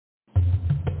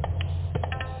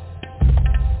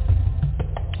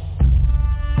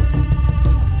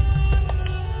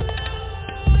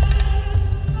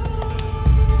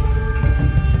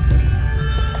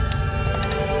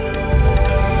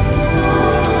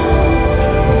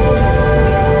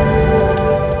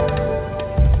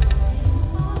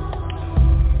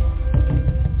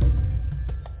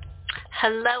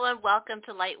welcome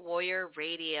to Light Warrior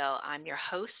Radio. I'm your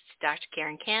host, Dr.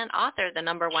 Karen Kan, author of the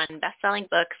 #1 best-selling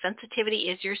book, Sensitivity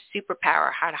is Your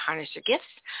Superpower, How to Harness Your Gifts,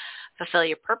 Fulfill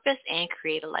Your Purpose, and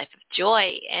Create a Life of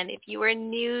Joy. And if you are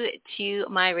new to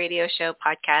my radio show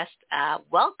podcast,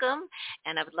 welcome.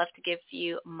 And I would love to give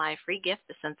you my free gift,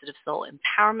 the Sensitive Soul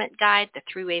Empowerment Guide, the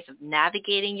 3 ways of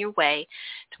navigating your way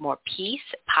to more peace,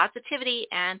 positivity,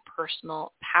 and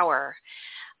personal power.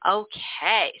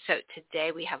 Okay, so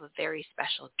today we have a very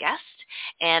special guest,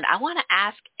 and I want to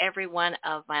ask every one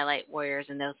of my light warriors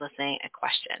and those listening a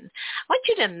question. I want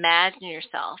you to imagine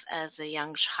yourself as a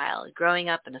young child growing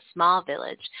up in a small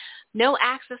village, no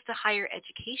access to higher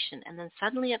education, and then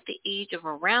suddenly at the age of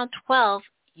around 12,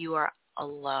 you are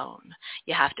alone.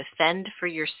 You have to fend for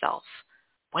yourself.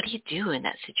 What do you do in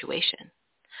that situation?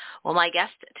 Well, my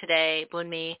guest today,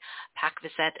 Boonmee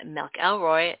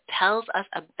McElroy, tells us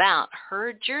about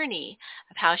her journey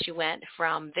of how she went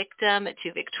from victim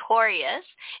to victorious,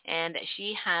 and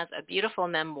she has a beautiful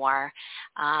memoir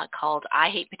called I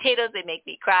Hate Potatoes, They Make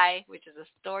Me Cry, which is a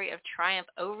story of triumph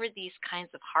over these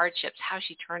kinds of hardships, how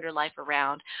she turned her life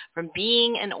around from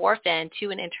being an orphan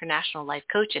to an international life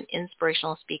coach and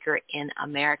inspirational speaker in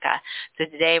America. So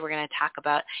today we're going to talk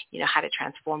about, how to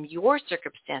transform your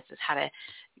circumstances,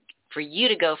 for you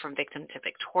to go from victim to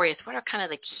victorious. What are kind of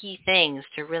the key things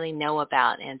to really know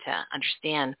about and to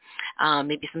understand?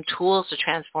 Maybe some tools to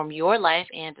transform your life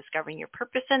and discovering your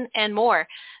purpose and more.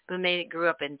 Boonmee grew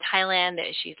up in Thailand.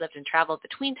 She's lived and traveled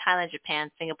between Thailand,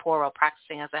 Japan, Singapore while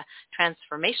practicing as a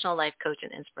transformational life coach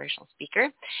and inspirational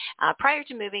speaker. Prior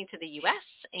to moving to the U.S.,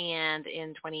 and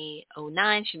in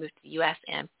 2009, she moved to the U.S.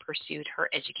 and pursued her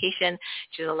education.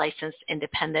 She's a licensed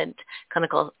independent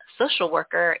clinical social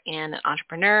worker and an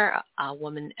entrepreneur, a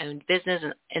woman-owned business,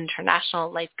 an international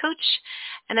life coach,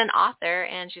 and an author.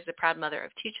 And she's a proud mother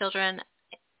of 2 children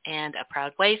and a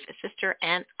proud wife, a sister,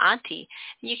 and auntie.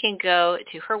 You can go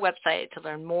to her website to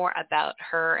learn more about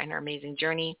her and her amazing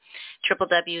journey,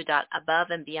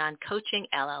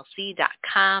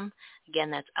 www.aboveandbeyondcoachingllc.com. Again,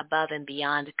 that's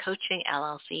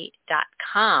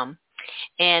aboveandbeyondcoachingllc.com.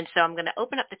 And so I'm going to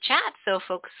open up the chat. So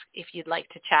folks, if you'd like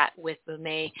to chat with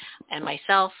Boonmee and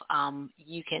myself,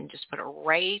 you can just put it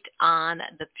right on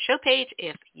the show page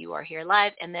if you are here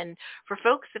live. And then for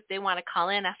folks, if they want to call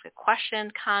in, ask a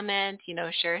question, comment,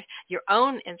 share your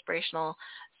own inspirational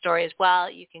story as well,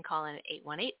 you can call in at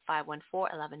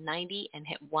 818-514-1190 and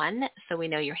hit 1 so we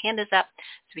know your hand is up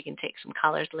so we can take some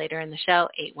callers later in the show,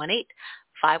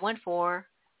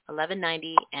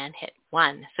 818-514-1190 and hit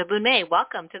 1. So Boonmee,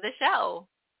 welcome to the show.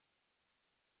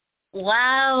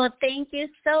 Wow, thank you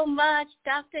so much,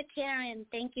 Dr. Karen.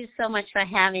 Thank you so much for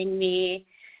having me.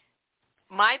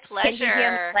 My pleasure. Can you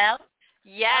hear me well?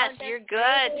 Yes, you're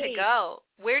good to go.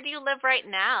 Where do you live right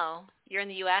now? You're in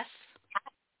the U.S.?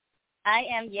 I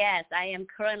am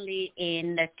currently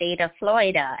in the state of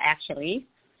Florida, actually.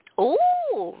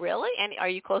 Oh, really? And are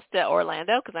you close to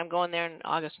Orlando? Because I'm going there in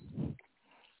August.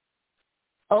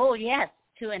 Oh, yes,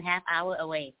 2.5 hours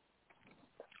away.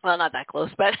 Well, not that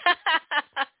close, but that's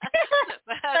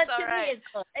but all to right. me, it's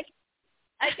close.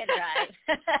 I can drive.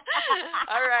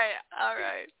 All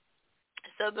right.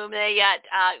 So, Boonmee,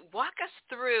 walk us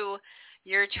through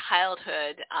your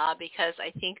childhood because I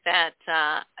think that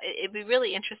it'd be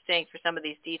really interesting for some of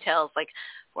these details, like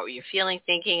what were you feeling,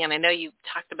 thinking, and I know you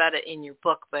talked about it in your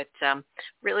book, but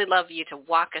really love you to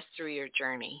walk us through your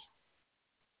journey.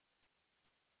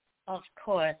 Of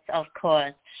course.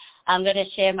 I'm going to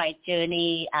share my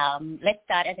journey. Let's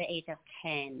start at the age of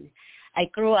 10. I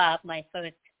grew up, my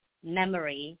first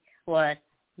memory was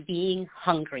being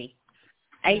hungry.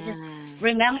 I just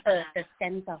remember the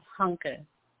sense of hunger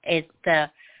is the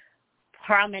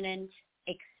prominent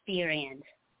experience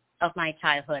of my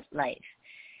childhood life.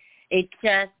 It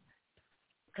just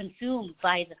consumed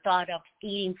by the thought of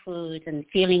eating food and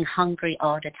feeling hungry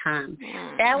all the time.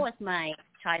 That was my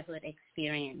childhood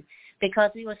experience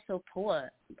because we were so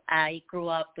poor. I grew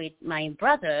up with my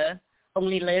brother.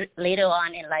 Only later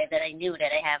on in life that I knew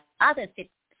that I have other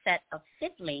set of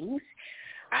siblings.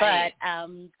 Right. But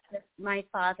my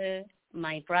father,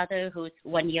 my brother, who's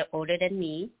 1 year older than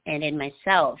me, and then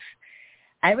myself,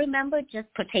 I remember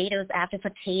just potatoes after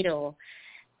potato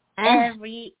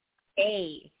every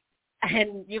day.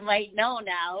 And you might know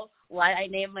now why I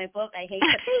named my book I Hate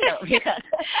Potatoes. Because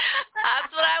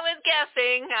that's what I was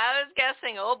guessing.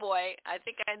 Oh, boy. I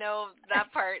think I know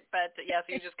that part. But, yes,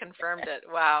 you just confirmed it.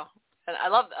 Wow. And I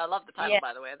love the title,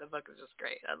 by the way. The book is just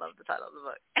great. I love the title of the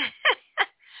book.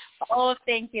 Oh,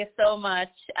 thank you so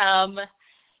much.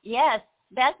 Yes,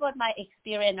 that's what my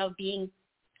experience of being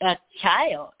a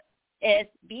child is,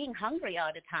 being hungry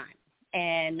all the time.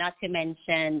 and not to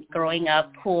mention growing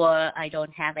up poor. I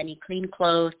don't have any clean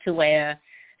clothes to wear,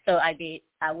 so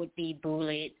I would be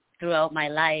bullied throughout my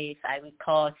life. I would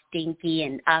call stinky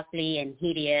and ugly and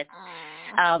hideous.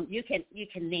 You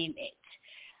can name it,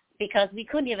 because we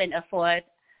couldn't even afford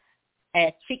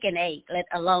a chicken egg, let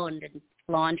alone the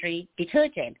laundry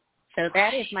detergent. So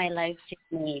that is my life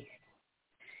journey.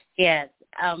 Yes.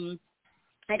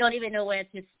 I don't even know where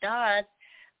to start,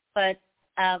 but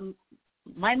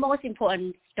my most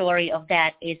important story of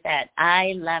that is that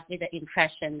I left with the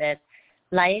impression that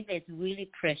life is really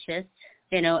precious,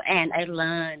 and I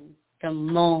learned the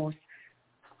most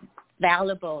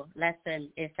valuable lesson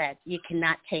is that you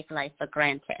cannot take life for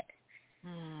granted.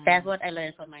 That's what I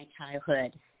learned from my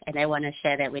childhood, and I want to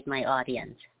share that with my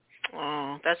audience.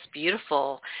 Oh, that's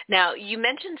beautiful. Now, you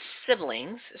mentioned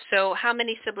siblings. So how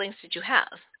many siblings did you have?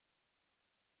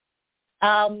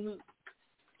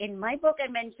 In my book, I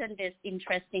mentioned this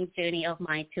interesting journey of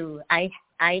mine too. I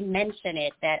mentioned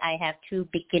it that I have two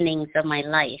beginnings of my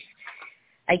life.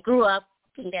 I grew up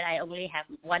thinking that I only have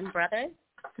one brother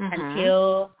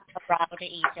until around the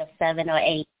age of 7 or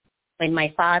 8, when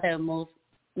my father moved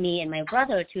me and my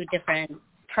brother to different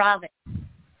provinces.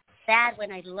 That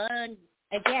when I learned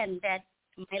again that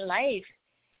my life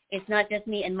is not just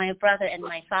me and my brother and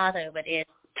my father, but it's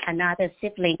another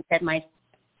sibling that my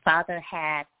father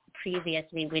had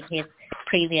previously with his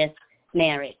previous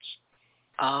marriage.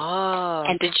 Oh.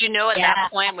 And did you know at that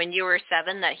point when you were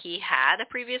 7 that he had a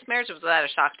previous marriage, or was that a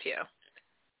shock to you?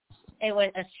 It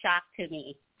was a shock to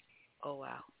me. Oh,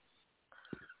 wow.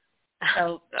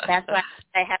 So that's why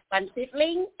I have one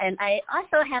sibling, and I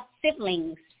also have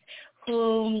siblings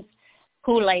who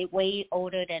like way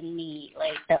older than me.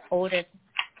 Like the oldest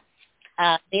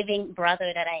living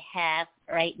brother that I have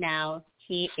right now,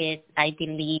 he is, I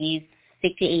believe,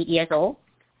 68 years old.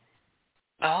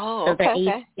 Oh, so okay.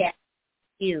 The age gets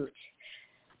huge.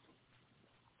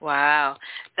 Wow,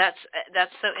 that's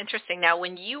so interesting. Now,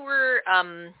 when you were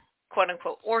quote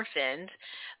unquote orphaned,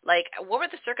 like what were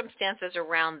the circumstances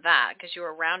around that? Because you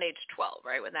were around age 12,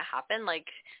 right, when that happened? Like,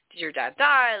 did your dad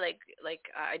die? Like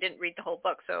I didn't read the whole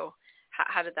book, so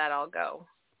how did that all go?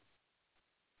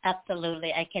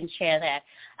 Absolutely, I can share that.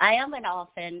 I am an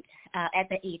orphan at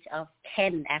the age of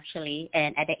 10, actually,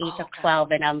 and at the age of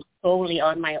 12, and I'm solely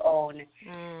on my own,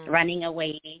 running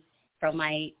away from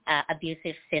my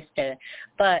abusive sister.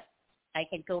 But I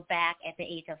can go back at the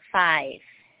age of 5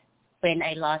 when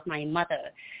I lost my mother.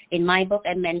 In my book,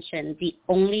 I mentioned the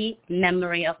only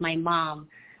memory of my mom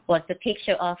was the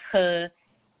picture of her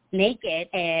naked,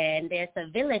 and there's a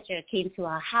villager came to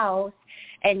our house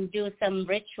and do some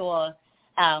ritual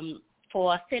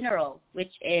for a funeral,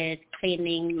 which is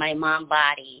cleaning my mom's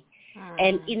body.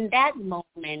 And in that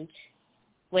moment,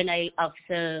 when I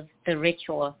observed the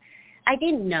ritual, I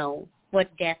didn't know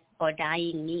what death or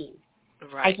dying means.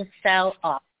 Right. I just felt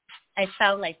off. I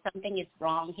felt like something is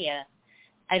wrong here.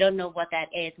 I don't know what that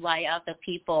is. Why are the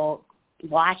people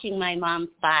washing my mom's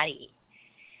body?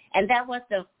 And that was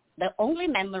the only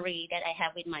memory that I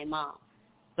have with my mom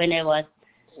when I was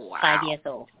 5 years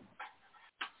old.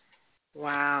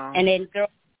 Wow. And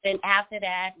then after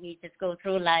that, we just go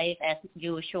through life as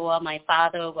usual. My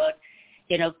father would,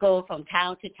 go from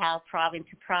town to town, province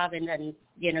to province, and,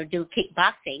 do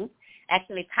kickboxing.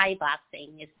 Actually, Thai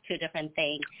boxing is two different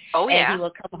things. Oh, yeah. And he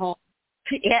will come home.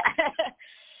 Yeah.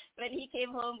 When he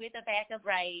came home with a bag of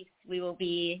rice, we will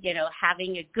be,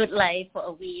 having a good life for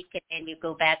a week, and then we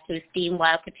go back to steamed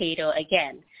wild potato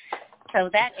again. So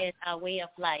that is our way of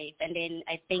life. And then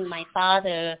I think my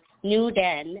father knew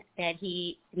then that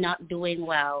he not doing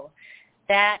well.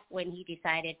 That when he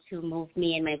decided to move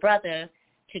me and my brother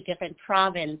to different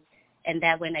province, and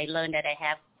that when I learned that I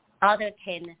have other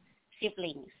 10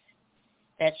 siblings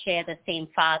that share the same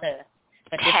father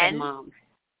but different moms.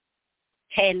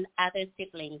 10 other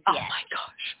siblings, Oh, yes. my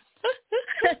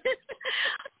gosh.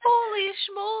 Holy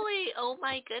schmoly. Oh,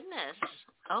 my goodness.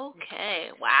 Okay.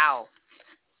 Wow.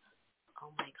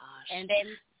 Oh, my gosh. And then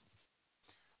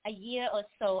a year or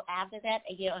so after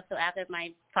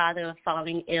my father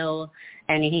falling ill,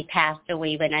 and he passed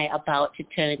away when I about to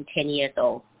turn 10 years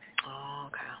old. Oh,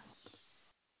 okay.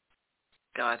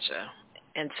 Gotcha.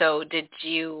 And so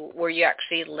were you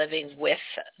actually living with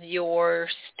your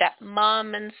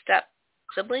stepmom and step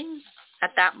siblings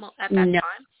at that time?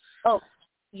 Oh,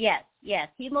 yes.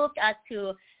 He moved us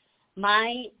to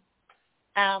my,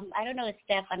 I don't know if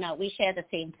Steph or not, we share the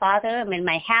same father. I mean,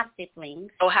 my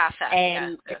half-siblings. Oh, half-that,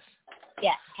 and yes.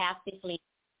 Yeah, half-siblings.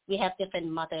 We have different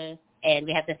mothers, and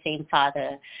we have the same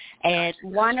father. And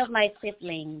one of my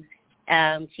siblings,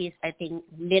 she's, I think,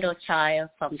 middle child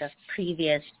from the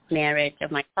previous marriage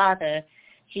of my father.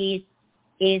 She's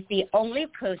is the only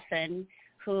person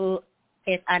who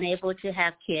is unable to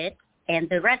have kids, and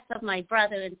the rest of my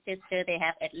brother and sister, they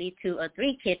have at least 2 or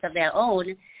 3 kids of their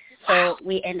own, so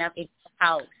we end up in the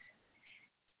house.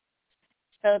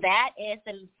 So that is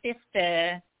the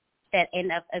sister that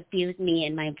ended up abused me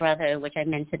and my brother, which I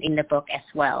mentioned in the book as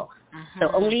well.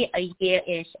 So only a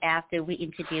year-ish after we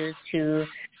introduced to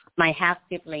my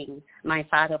half-siblings, my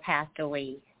father passed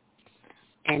away.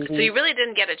 And so you really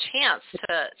didn't get a chance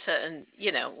to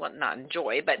well, not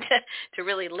enjoy, but to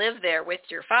really live there with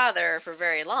your father for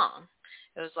very long.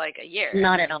 It was like a year.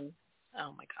 Not at all.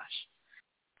 Oh, my gosh.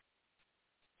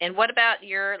 And what about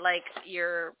your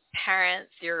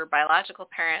parents, your biological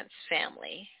parents'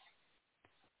 family?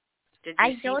 Did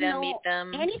you see them, meet them?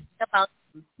 I don't know anything about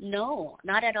them. No,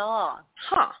 not at all.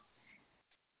 Huh.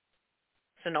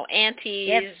 So no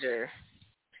aunties or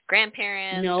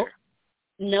grandparents?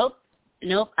 Nope.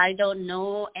 I don't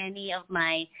know any of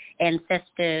my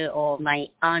ancestor or my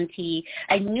auntie.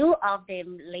 I knew of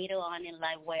them later on in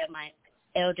life where my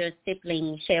elder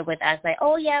siblings shared with us, like,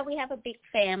 oh, yeah, we have a big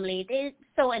family. They're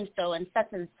so-and-so and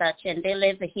such, and they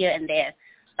live here and there.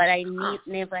 But I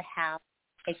never have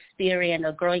experience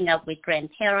or growing up with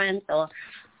grandparents or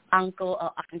uncle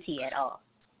or auntie at all.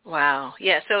 Wow.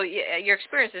 Yeah. So your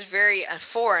experience is very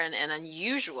foreign and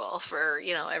unusual for,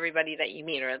 everybody that you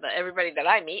meet or everybody that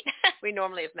I meet. We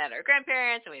normally have met our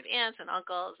grandparents and we have aunts and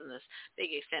uncles and this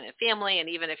big extended family. And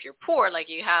even if you're poor, like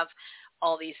you have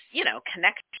all these,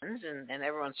 connections and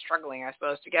everyone's struggling, I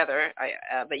suppose, together.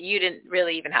 But you didn't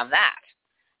really even have that.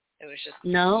 It was just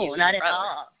no, not at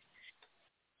all.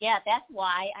 Yeah, that's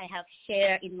why I have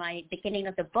shared in my beginning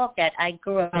of the book that I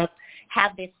grew up,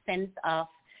 have this sense of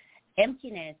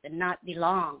emptiness and not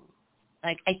belong.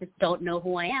 Like, I just don't know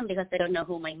who I am because I don't know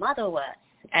who my mother was.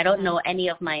 I don't know any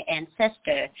of my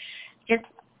ancestors. Just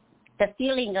the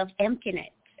feeling of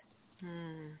emptiness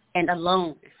and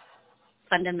alone,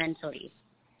 fundamentally.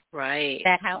 Right.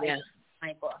 That's how I wrote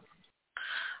my book.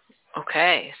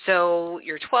 Okay. So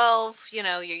you're 12,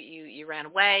 you ran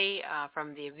away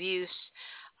from the abuse.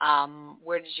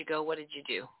 Where did you go? What did you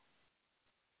do?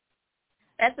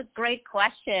 That's a great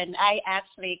question. I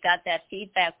actually got that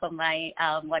feedback from my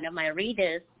one of my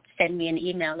readers. Sent me an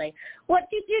email like, what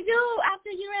did you do after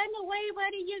you ran away?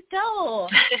 Where did you go?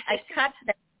 I cut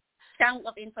that chunk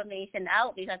of information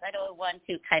out because I don't want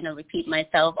to kind of repeat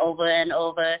myself over and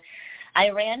over. I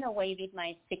ran away with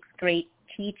my 6th grade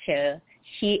teacher.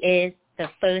 She is the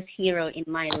first hero in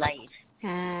my life.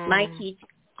 My teacher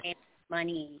gave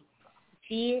money.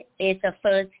 She is the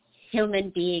first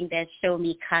human being that showed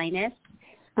me kindness,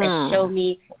 that showed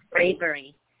me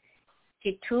bravery.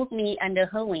 She took me under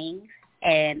her wing,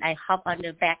 and I hopped on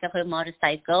the back of her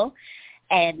motorcycle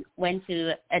and went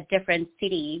to a different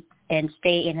city and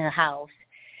stayed in her house.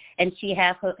 And she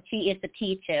is a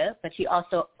teacher, but she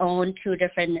also owned 2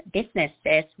 different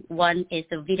businesses. One is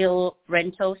a video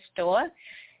rental store.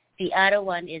 The other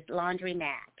one is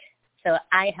laundromat. So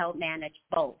I help manage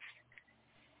both.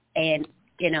 And,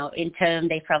 in turn,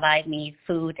 they provide me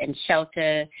food and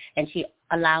shelter, and she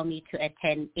allowed me to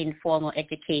attend informal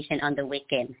education on the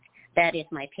weekend. That is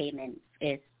my payment,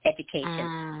 is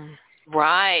education.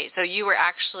 Right. So you were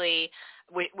actually,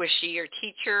 was she your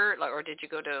teacher, or did you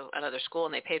go to another school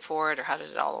and they paid for it, or how did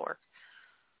it all work?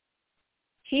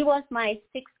 She was my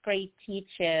 6th grade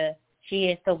teacher. She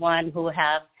is the one who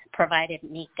have provided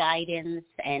me guidance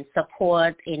and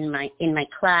support in my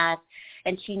class,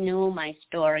 and she knew my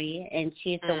story, and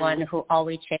she's the one who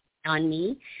always checked on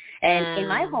me. And in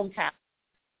my hometown,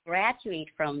 graduate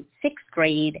from 6th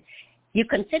grade, you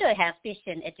consider have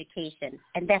Christian education,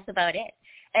 and that's about it.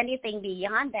 Anything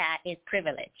beyond that is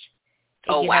privilege.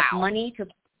 If you have money to,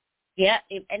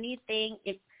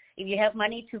 if you have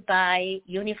money to buy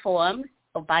uniforms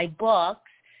or buy books,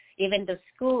 even the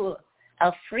school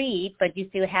are free, but you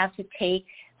still have to take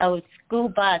a school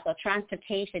bus or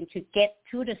transportation to get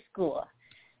to the school.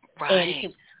 Right. And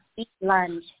to eat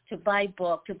lunch, to buy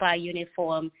books, to buy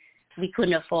uniform, we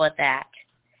couldn't afford that.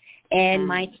 And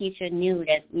my teacher knew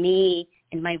that me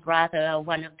and my brother are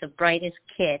one of the brightest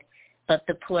kids, but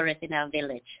the poorest in our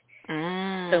village.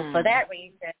 So for that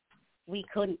reason, we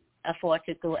couldn't afford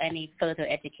to go any further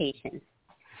education.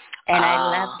 And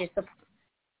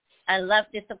I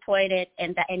left disappointed,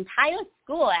 and the entire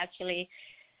school actually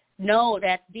know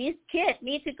that these kids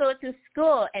need to go to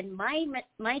school. And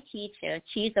my teacher,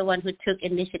 she's the one who took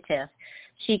initiative.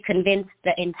 She convinced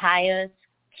the entire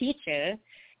teacher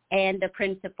and the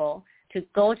principal to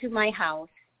go to my house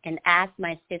and ask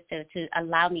my sister to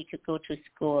allow me to go to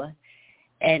school.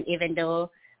 And even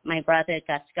though my brother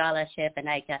got scholarship and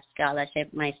I got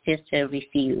scholarship, my sister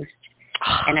refused.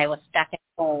 And I was stuck at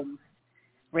home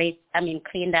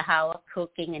clean the house,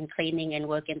 cooking and cleaning and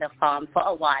work in the farm for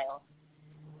a while.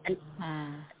 And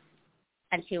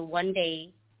until one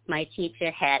day, my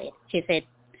teacher had it. She said,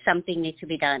 something needs to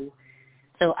be done.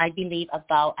 So I believe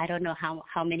about, I don't know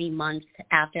how many months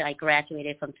after I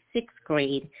graduated from 6th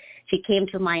grade, she came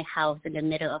to my house in the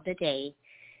middle of the day,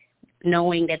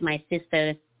 knowing that my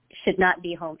sister should not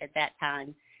be home at that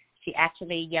time. She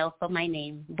actually yelled for my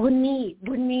name, Boonmee,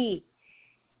 Boonmee,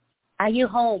 are you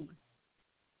home?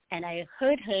 And I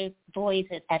heard her voice.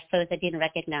 At first I didn't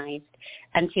recognize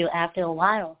until after a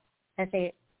while. I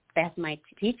said, that's my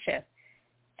teacher.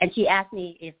 And she asked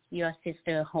me, is your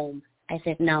sister home? I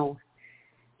said, no.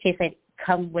 She said,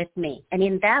 come with me. And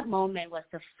in that moment was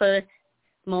the first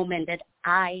moment that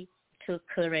I took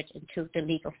courage and took the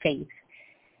leap of faith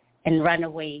and run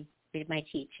away with my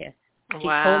teacher. She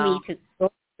told me to go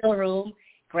to the room,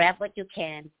 grab what you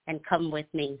can, and come with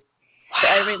me. So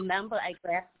I remember I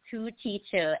grabbed 2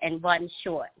 teachers and 1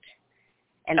 short,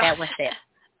 and that was it.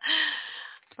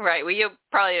 Right. Well, you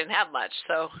probably didn't have much,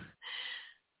 so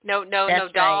no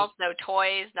dolls, right. No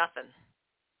toys, nothing.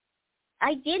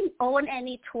 I didn't own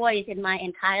any toys in my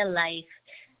entire life.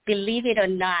 Believe it or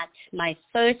not, my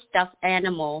first stuffed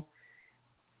animal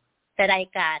that I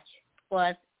got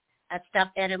was a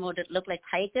stuffed animal that looked like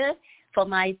tiger for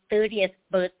my 30th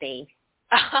birthday.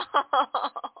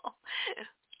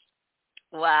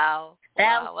 Wow.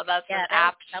 Well, that's an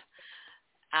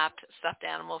apt stuffed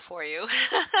animal for you.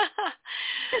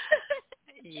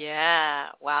 Yeah.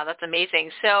 Wow, that's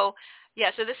amazing. So,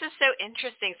 so this is so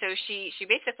interesting. So she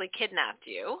basically kidnapped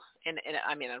you in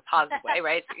a positive way,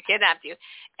 right? So she kidnapped you.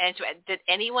 And so did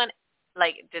anyone,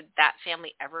 did that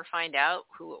family ever find out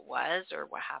who it was or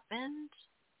what happened?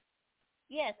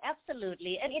 Yes,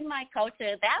 absolutely. And in my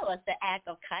culture, that was the act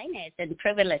of kindness and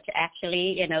privilege,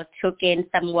 actually, took in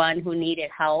someone who needed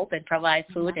help and provide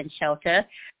food and shelter.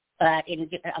 But in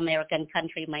American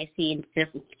country, might see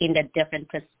in a different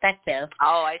perspective.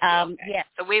 Oh, I see. Okay. Yeah.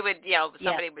 So we would,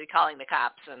 somebody would be calling the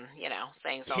cops and,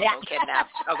 saying so-and-so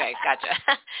kidnapped. Okay, gotcha.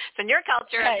 So in your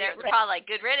culture, they're probably like,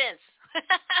 good riddance.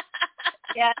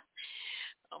 Yeah.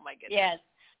 Oh, my goodness. Yes.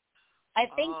 I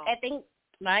think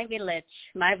my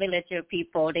villager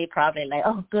people, they probably like,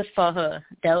 oh, good for her.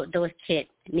 Those kids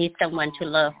need someone to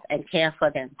love and care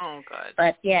for them. Oh, good.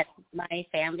 But yes, my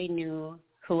family knew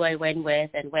who I went with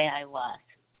and where I was.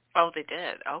 Oh, they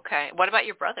did. Okay. What about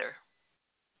your brother?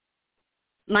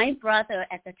 My brother,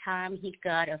 at the time, he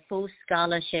got a full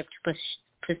scholarship to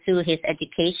pursue his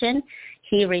education.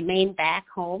 He remained back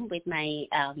home with my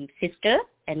sister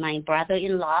and my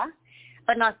brother-in-law,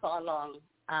 but not for long.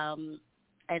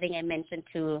 I think I mentioned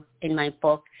in my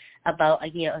book about a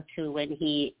year or 2 when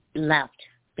he left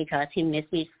because he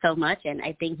missed me so much, and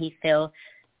I think he felt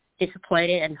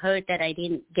disappointed and hurt that I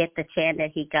didn't get the chance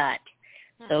that he got.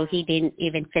 So he didn't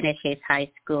even finish his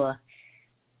high school.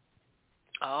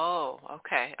 Oh,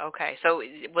 okay. So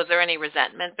was there any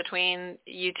resentment between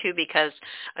you two? Because,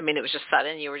 it was just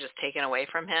sudden. You were just taken away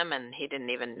from him and he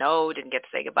didn't even know, didn't get to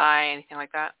say goodbye, anything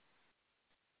like that?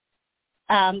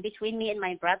 Between me and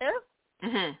my brother?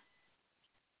 Mm-hmm.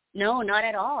 No, not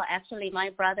at all. Actually, my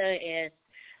brother is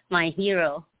my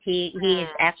hero. He is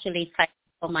actually fighting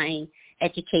for my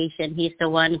education. He's the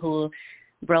one who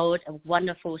wrote a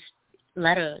wonderful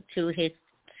letter to his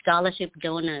scholarship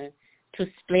donor to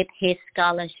split his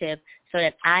scholarship so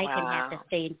that I can have the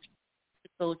same to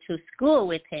go to school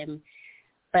with him.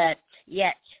 But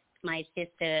yet my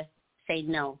sister said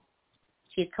no.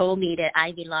 She told me that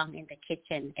I belong in the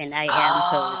kitchen, and I am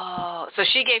hers. Oh, so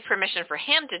she gave permission for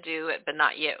him to do it, but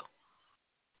not you.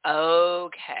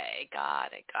 Okay,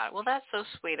 got it. Well, that's so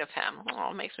sweet of him.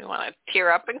 Oh, it makes me want to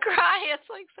tear up and cry. It's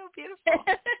so beautiful.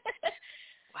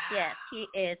 Wow. Yes, he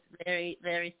is very,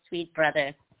 very sweet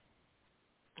brother.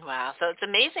 Wow. So it's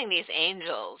amazing these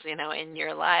angels, in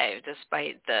your life,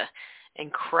 despite the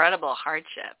incredible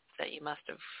hardship that you must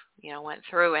have, went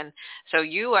through. And so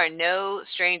you are no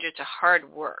stranger to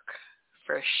hard work,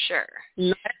 for sure.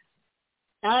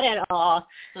 Not at all.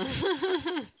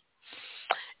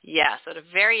 Yeah. So at a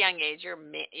very young age, you're,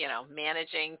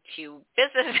 managing 2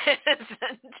 businesses.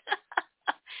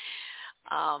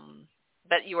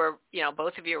 But you were,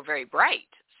 both of you were very bright.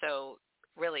 So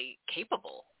really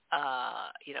capable,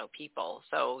 people.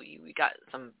 So you got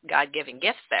some God-given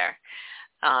gifts there.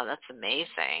 That's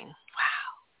amazing. Wow.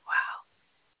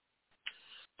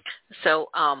 So,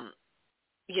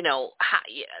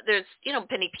 there's,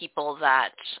 many people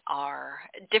that are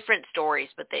different stories,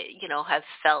 but they, have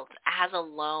felt as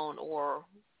alone or,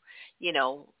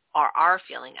 are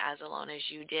feeling as alone as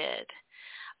you did.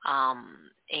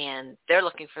 And they're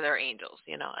looking for their angels,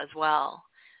 as well.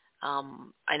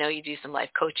 I know you do some life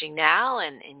coaching now,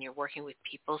 and you're working with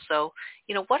people. So,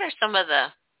 what are some of the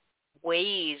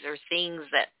ways or things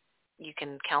that you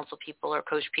can counsel people or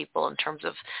coach people in terms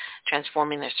of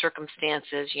transforming their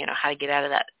circumstances, how to get out of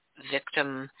that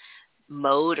victim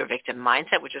mode or victim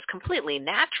mindset, which is completely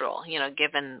natural,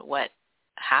 given what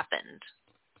happened?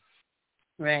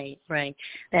 Right.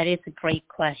 That is a great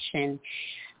question.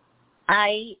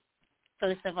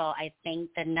 First of all, I think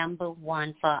the number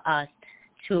one for us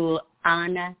to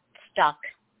unstuck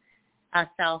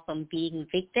ourselves from being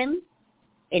victim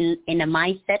in a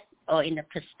mindset or in a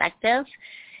perspective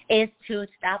is to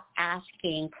stop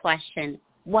asking questions,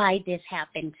 why this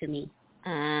happened to me?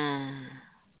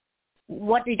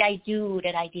 What did I do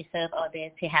that I deserve all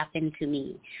this to happen to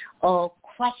me? Or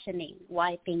questioning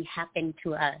why things happen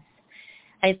to us.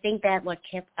 I think that what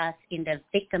kept us in the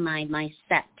victimized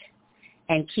mindset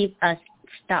and keep us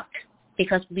stuck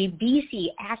because we're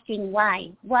busy asking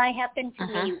why. Why happened to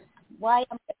me? Why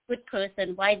am I a good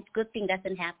person? Why good thing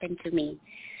doesn't happen to me?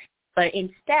 But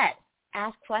instead,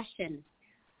 ask questions.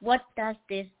 What does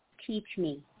this teach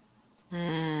me?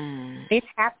 This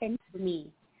happened to me.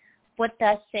 What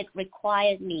does it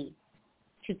require me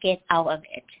to get out of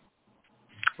it?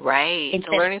 Right.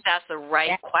 So learning to ask the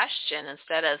right question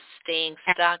instead of staying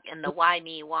stuck in the why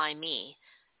me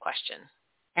question.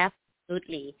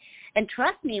 Absolutely. And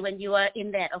trust me, when you are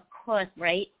in that, of course,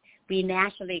 right, we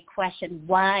naturally question,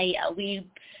 why are we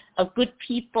a good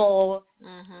people?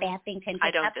 Bad things can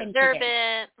happen to them. I don't deserve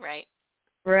it.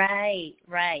 Right.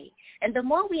 Right. And the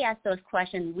more we ask those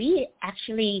questions, we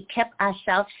actually kept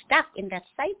ourselves stuck in that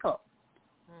cycle.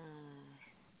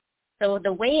 So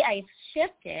the way I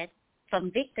shifted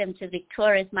from victim to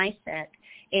victorious mindset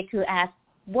is to ask,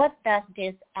 what does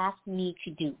this ask me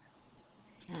to do?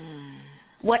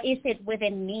 What is it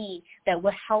within me that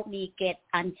will help me get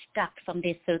unstuck from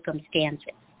these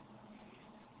circumstances?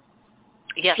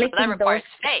 Yes, so that requires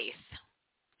faith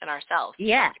in ourselves.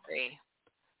 Yeah.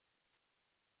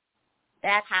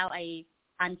 That's how I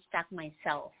unstuck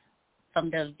myself from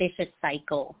the vicious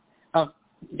cycle of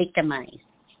victimized.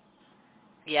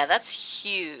 Yeah, that's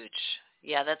huge.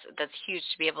 Yeah, that's huge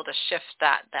to be able to shift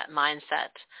that mindset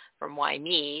from why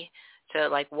me to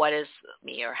like what is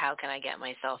me or how can I get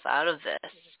myself out of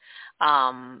this?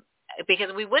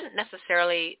 Because we wouldn't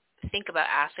necessarily think about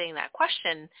asking that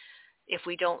question if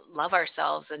we don't love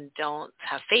ourselves and don't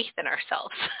have faith in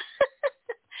ourselves.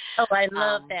 Oh, I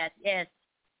love that. Yes,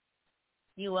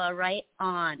 you are right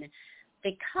on.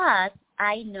 Because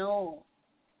I know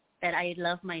that I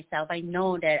love myself. I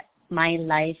know that my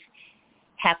life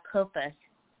has purpose.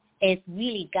 It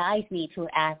really guides me to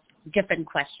ask different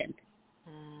questions.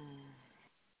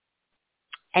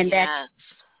 And that's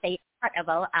a part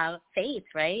about our faith,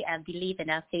 right? I believe in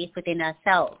our faith within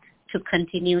ourselves to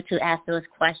continue to ask those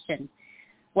questions.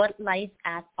 What life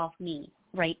asks of me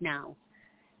right now?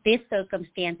 These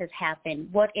circumstances happen.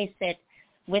 What is it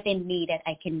within me that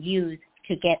I can use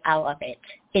to get out of it?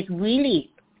 It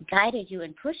really guided you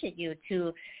and pushed you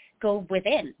to go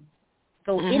within,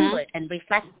 go inward and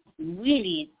reflect,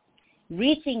 really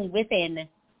reaching within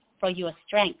for your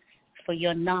strength, for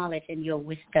your knowledge and your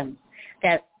wisdom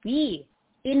that we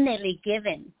innately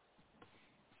given.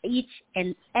 Each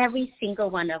and every single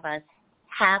one of us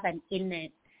have an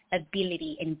innate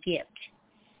ability and gift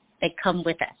that come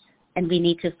with us, and we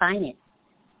need to find it.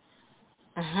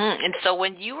 And so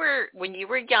when you were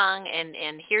young,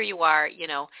 and here you are,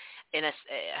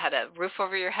 had a roof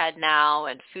over your head now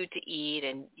and food to eat,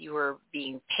 and you were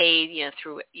being paid,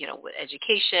 through with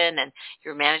education, and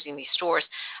you were managing these stores.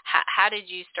 How did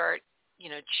you start,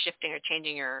 shifting or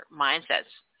changing your mindsets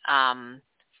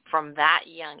from that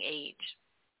young age?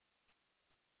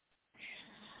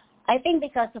 I think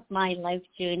because of my life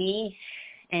journey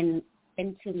and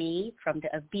into me, from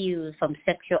the abuse, from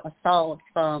sexual assault,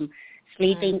 from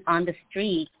sleeping on the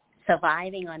street,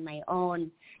 surviving on my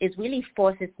own, it really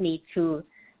forces me to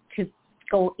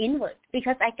go inward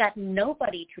because I got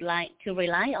nobody to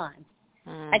rely on.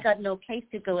 I got no place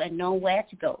to go and nowhere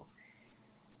to go.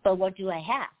 But what do I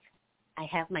have? I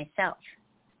have myself.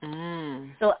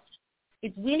 So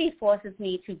it really forces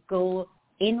me to go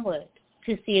inward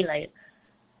to see, like,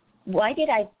 why did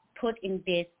I put in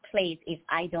this place if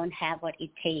I don't have what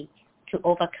it takes to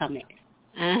overcome it?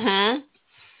 I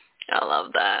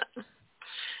love that.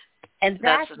 And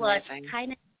that's what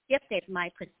kind of shifted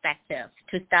my perspective,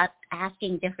 to start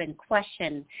asking different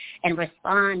questions and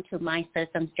respond to my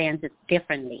circumstances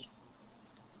differently.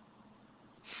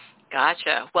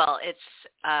 Gotcha. Well, it's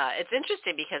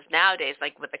interesting because nowadays,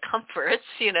 like with the comforts,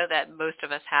 that most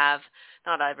of us have,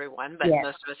 not everyone, but Yes.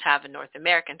 most of us have in North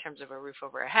America in terms of a roof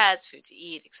over our heads, food to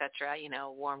eat, etc.,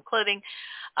 warm clothing,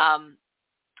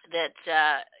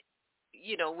 that,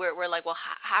 we're like, well,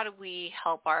 how do we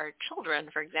help our children,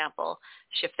 for example,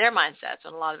 shift their mindsets?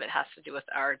 And a lot of it has to do with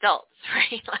our adults,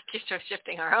 right? Like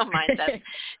shifting our own mindsets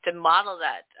to model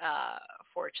that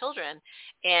for children.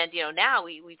 And, now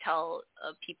we tell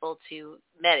people to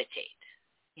meditate,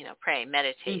 pray,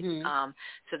 meditate,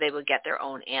 so they will get their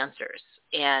own answers.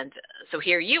 And so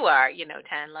here you are, 10,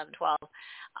 11, 12,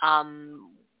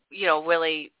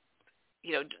 really,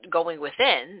 going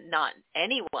within, not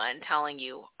anyone telling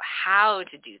you how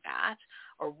to do that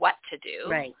or what to do.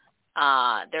 Right.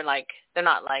 They're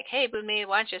not like, hey, Boonmee,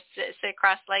 why don't you sit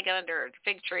cross-legged under a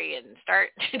fig tree and start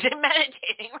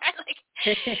meditating, right? Like,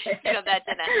 that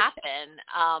didn't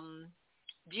happen.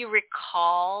 Do you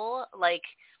recall, like,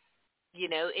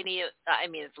 any, I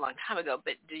mean, it's a long time ago,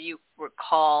 but do you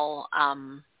recall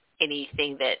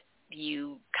anything that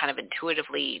you kind of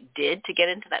intuitively did to get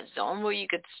into that zone where you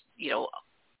could,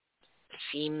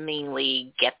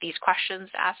 seemingly get these questions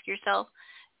to ask yourself,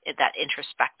 in that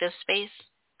introspective space?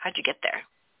 How'd you get there?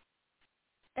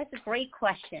 That's a great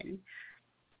question.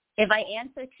 If I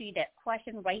answer to that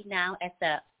question right now as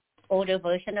the older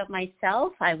version of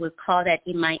myself, I would call that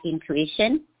in my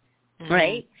intuition,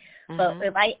 right? But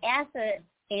if I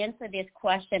answer this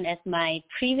question as my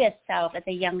previous self, as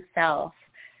a young self,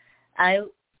 I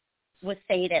would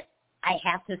say that I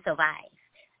have to survive.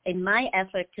 In my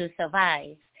effort to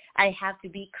survive, I have to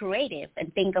be creative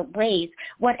and think of ways.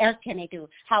 What else can I do?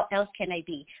 How else can I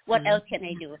be? What else can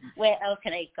I do? Where else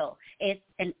can I go? It's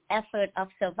an effort of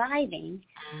surviving.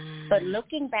 But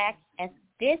looking back at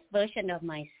this version of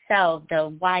myself,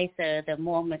 the wiser, the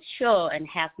more mature, and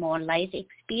have more life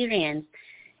experience,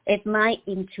 it's my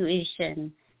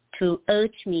intuition to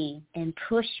urge me and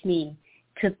push me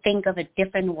to think of a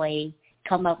different way,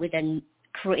 come up with a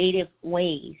creative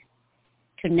ways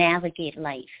to navigate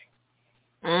life.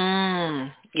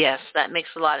 Yes, that makes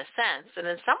a lot of sense. And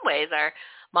in some ways, our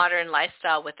modern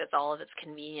lifestyle, with all of its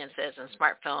conveniences and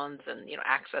smartphones and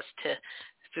access to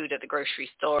food at the grocery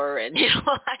store and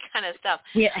all that kind of stuff,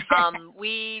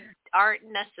 we aren't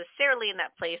necessarily in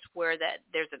that place where that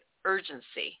there's an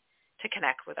urgency to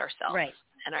connect with ourselves, right,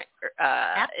 and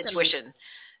our intuition.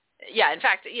 Yeah, in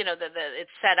fact,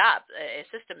 it's set up, a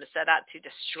system is set up to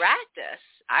distract us,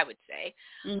 I would say,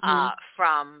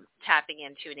 from tapping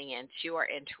in, tuning in to our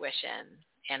intuition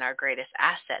and our greatest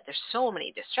asset. There's so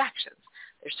many distractions.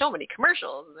 There's so many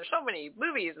commercials, and there's so many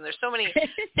movies, and there's so many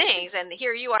things. And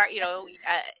here you are,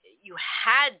 you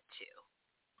had to,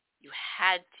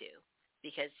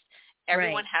 because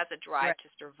everyone has a drive to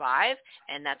survive,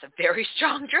 and that's a very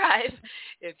strong drive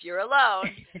if you're alone.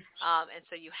 And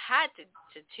so you had to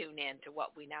tune in to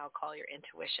what we now call your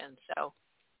intuition. So,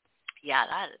 yeah,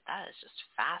 that is just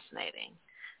fascinating.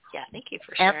 Yeah, thank you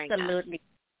for sharing Absolutely.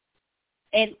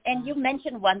 That. And you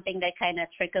mentioned one thing that kind of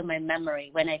triggered my memory.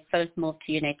 When I first moved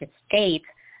to United States,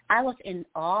 I was in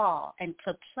awe and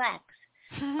perplexed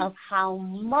of how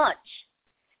much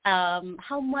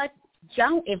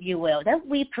junk, if you will, that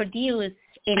we produce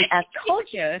in a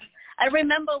culture. I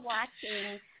remember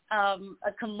watching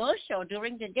a commercial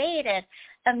during the day that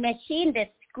a machine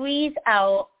that squeezed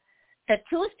out the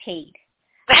toothpaste.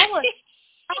 I was,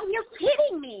 oh, you're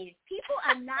kidding me. People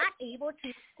are not able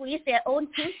to squeeze their own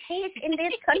toothpaste in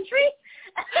this country?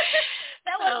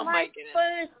 That was my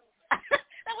first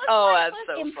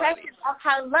impression of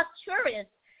how luxurious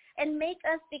and make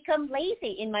us become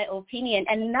lazy, in my opinion,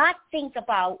 and not think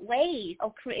about ways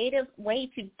or creative way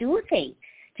to do things,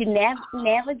 to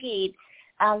navigate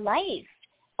our life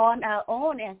on our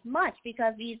own as much,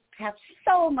 because we have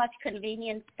so much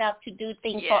convenient stuff to do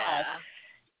things for us.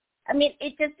 I mean,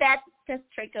 it just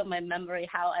triggered my memory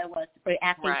how I was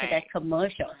reacting to that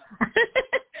commercial.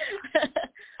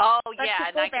 Oh, yeah,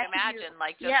 and I can imagine,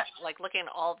 like looking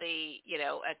at all the,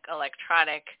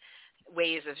 electronic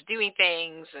ways of doing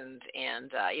things, and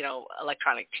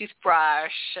electronic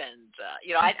toothbrush, and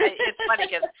it's funny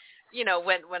because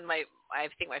when I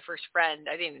think my first friend,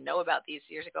 I didn't even know about these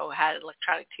years ago, had an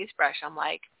electronic toothbrush. I'm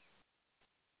like,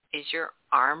 is your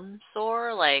arm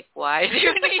sore? Like, why do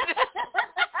you need it?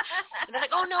 And they're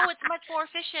like, oh no, it's much more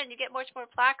efficient. You get much more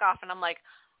plaque off. And I'm like,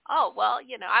 oh, well,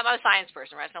 I'm a science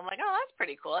person, right? So I'm like, oh, that's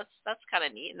pretty cool. That's kind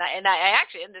of neat. And I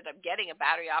actually ended up getting a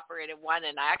battery-operated one,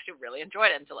 and I actually really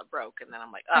enjoyed it until it broke. And then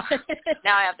I'm like, oh,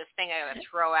 now I have this thing I got to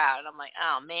throw out. And I'm like,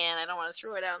 oh, man, I don't want to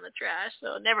throw it out in the trash.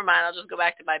 So never mind. I'll just go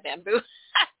back to my bamboo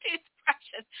toothbrush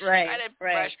and try to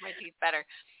brush my teeth better.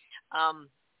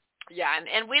 Yeah,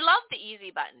 and we love the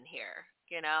easy button here.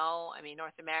 I mean,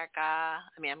 North America,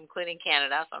 I mean, I'm including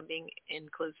Canada, so I'm being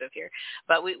inclusive here.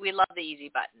 But we love the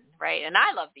easy button, right? And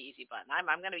I love the easy button.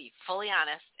 I'm going to be fully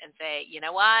honest and say, you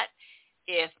know what?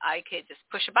 If I could just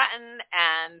push a button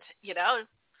and,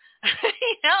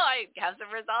 I have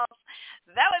some results,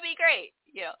 that would be great.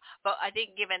 But I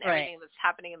think given everything that's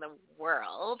happening in the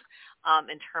world,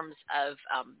 in terms of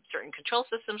certain control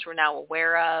systems we're now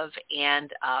aware of,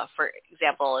 and for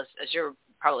example, as you're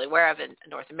probably aware of in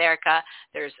North America,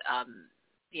 there's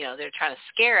they're trying to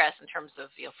scare us in terms of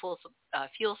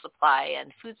fuel supply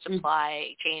and food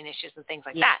supply chain issues and things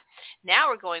like that. Now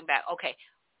we're going back. Okay,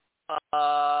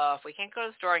 if we can't go to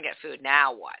the store and get food,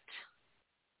 now what?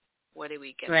 What are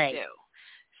we going to do?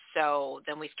 So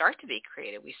then we start to be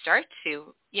creative. We start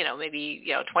to, maybe,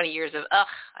 20 years of,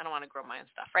 I don't want to grow my own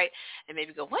stuff, right? And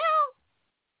maybe go, well,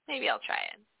 maybe I'll try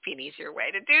it. Be an easier way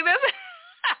to do this.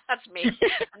 That's me.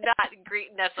 I'm not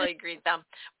necessarily green thumb,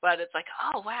 but it's like,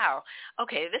 oh, wow.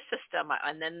 Okay, this system.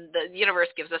 And then the universe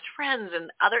gives us friends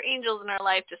and other angels in our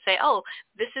life to say, oh,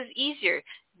 this is easier.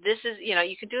 This is,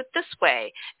 you can do it this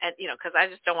way. And, because I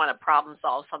just don't want to problem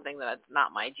solve something that's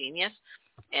not my genius.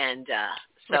 And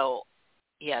so,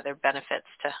 yeah, there are benefits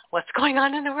to what's going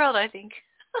on in the world, I think.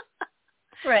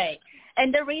 Right.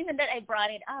 And the reason that I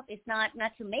brought it up is not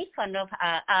to make fun of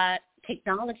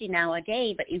technology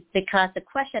nowadays, but it's because the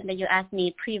question that you asked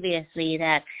me previously,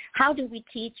 that how do we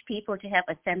teach people to have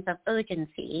a sense of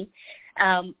urgency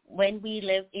when we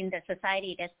live in the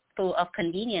society that's full of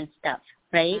convenient stuff,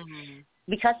 right? Mm-hmm.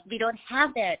 Because we don't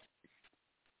have that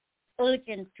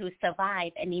urgency to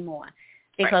survive anymore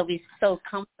because we're so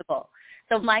comfortable.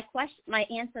 So my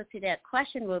answer to that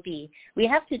question will be, we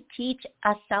have to teach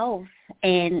ourselves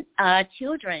and our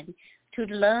children to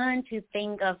learn to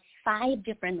think of 5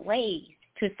 different ways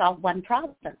to solve one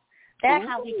problem. That's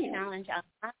how we challenge our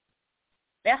mind.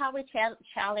 That's how we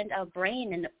challenge our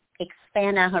brain and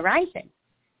expand our horizon.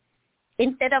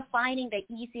 Instead of finding the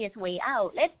easiest way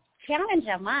out, let's challenge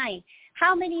our mind.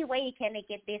 How many ways can I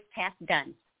get this task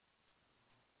done?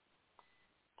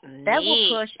 Neat. That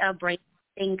will push our brain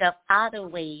to think of other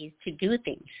ways to do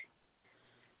things.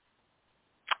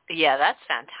 Yeah, that's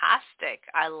fantastic.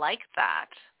 I like that.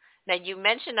 Now, you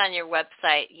mentioned on your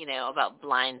website, about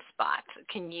blind spots.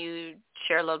 Can you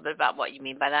share a little bit about what you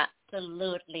mean by that?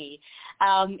 Absolutely.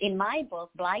 In my book,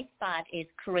 blind spot is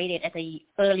created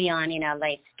early on in our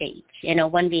life stage.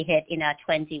 When we hit in our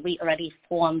 20s, we already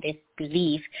formed this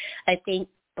belief. I think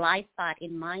blind spot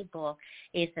in my book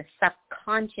is a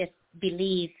subconscious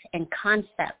belief and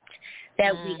concept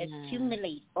that we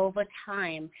accumulate over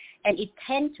time, and it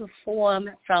tends to form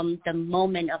from the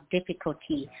moment of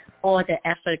difficulty or the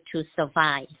effort to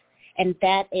survive. And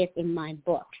that is in my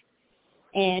book.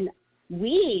 And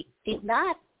we did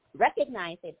not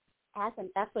recognize it as an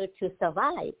effort to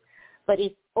survive, but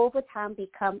it's over time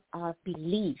become a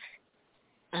belief.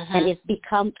 And it's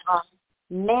become a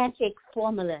magic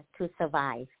formula to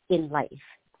survive in life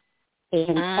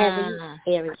in every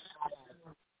area.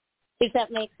 Does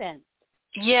that make sense?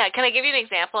 Yeah. Can I give you an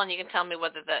example, and you can tell me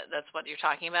whether that's what you're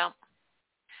talking about?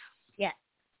 Yeah.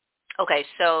 Okay.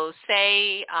 So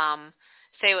say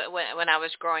when I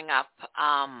was growing up,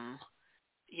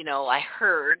 I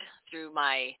heard through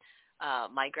my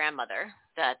grandmother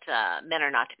that men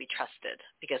are not to be trusted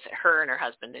because her and her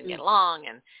husband didn't get along,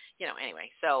 and anyway.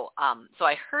 So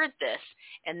I heard this,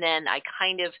 and then I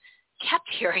kind of kept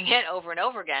hearing it over and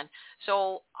over again.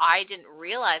 So I didn't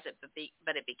realize it,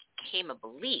 but it became a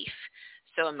belief.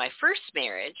 So in my first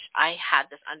marriage, I had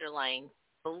this underlying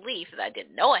belief that I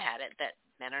didn't know I had it, that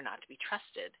men are not to be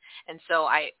trusted. And so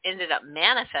I ended up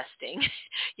manifesting,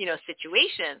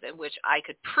 situations in which I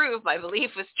could prove my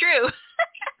belief was true.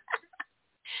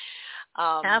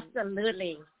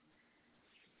 Absolutely.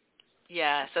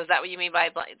 Yeah. So is that what you mean by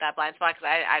that blind spot?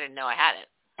 Because I didn't know I had it.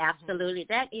 Absolutely.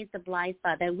 That is the blind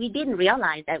spot that we didn't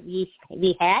realize that we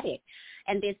had it.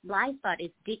 And this blind spot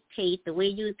is dictates the way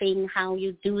you think, how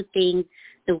you do things,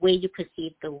 the way you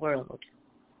perceive the world.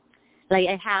 Like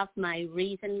I have my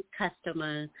recent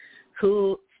customer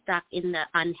who stuck in the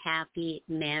unhappy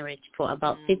marriage for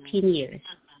about 15 years.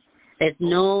 There's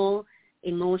no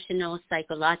emotional,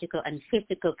 psychological, and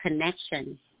physical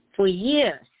connection for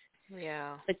years.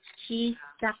 Yeah. But she's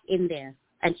stuck in there,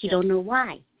 and she don't know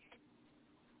why.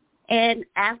 And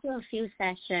after a few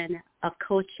sessions of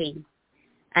coaching,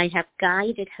 I have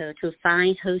guided her to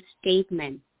find her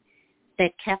statement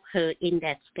that kept her in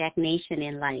that stagnation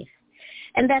in life.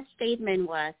 And that statement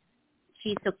was,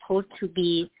 she's supposed to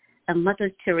be a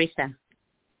Mother Teresa.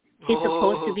 She's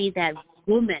supposed to be that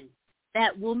woman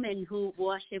that woman who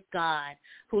worships God,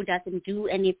 who doesn't do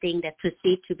anything that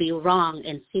perceived to be wrong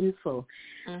and sinful.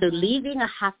 So leaving a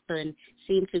husband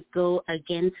seemed to go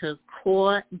against her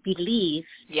core belief,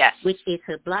 which is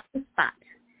her blind spot,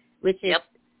 which is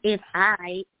if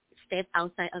I step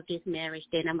outside of this marriage,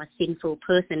 then I'm a sinful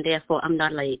person. Therefore, I'm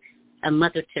not like a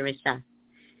Mother Teresa.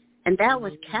 And that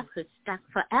was kept her stuck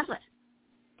forever.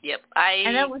 Yep,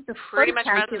 and that was the pretty first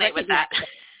much time resonate with that.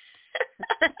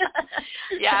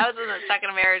 Yeah, I was in the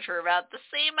second marriage for about the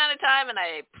same amount of time, and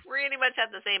I pretty much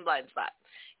had the same blind spot.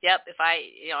 Yep, if I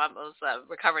was a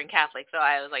recovering Catholic, so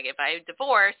I was like, if I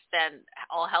divorce, then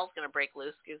all hell's going to break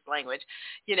loose, excuse the language.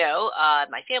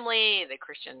 My family, the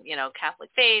Christian, Catholic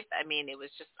faith, I mean, it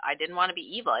was just, I didn't want to be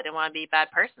evil. I didn't want to be a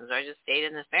bad person, so I just stayed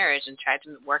in this marriage and tried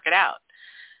to work it out.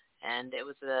 And it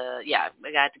was,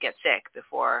 I got to get sick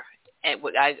before,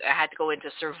 I had to go into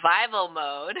survival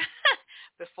mode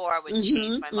before I would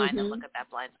change my mind and look at that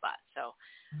blind spot. So,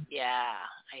 yeah,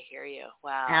 I hear you.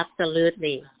 Wow.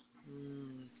 Absolutely.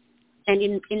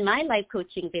 And in my life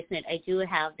coaching business, I do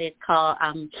have this called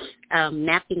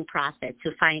mapping process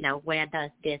to find out where does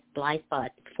this blind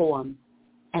spot form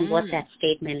and what that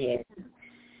statement is.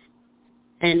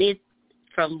 And it's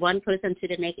from one person to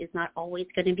the next. It's not always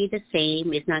going to be the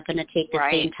same. It's not going to take the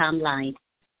same timeline.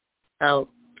 So,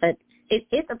 but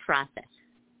it's a process.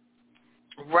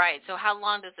 Right. So how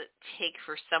long does it take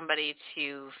for somebody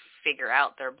to figure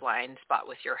out their blind spot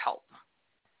with your help?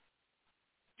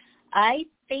 I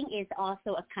think it's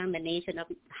also a combination of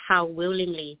how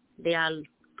willingly they are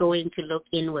going to look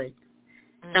inward.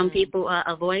 Some people are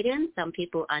avoidant. Some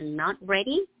people are not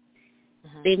ready.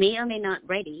 They may or may not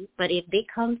ready, but if they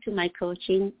come to my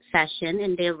coaching session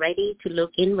and they're ready to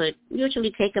look inward,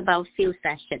 usually take about few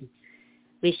sessions.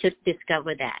 We should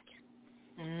discover that.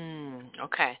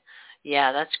 Okay.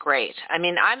 Yeah, that's great. I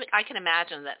mean, I can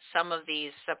imagine that some of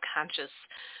these subconscious,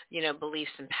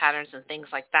 beliefs and patterns and things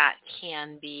like that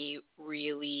can be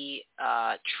really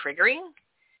triggering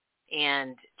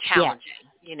and challenging,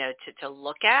 to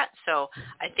look at. So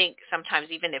I think sometimes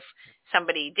even if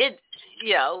somebody did,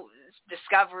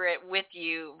 discover it with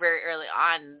you very early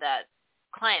on, that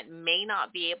client may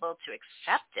not be able to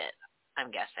accept it,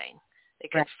 I'm guessing. They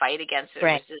could fight against it,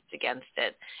 resist against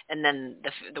it, and then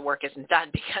the work isn't done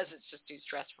because it's just too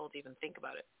stressful to even think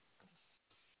about it.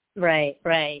 Right.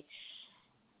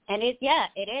 And it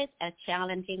is a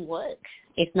challenging work.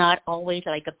 It's not always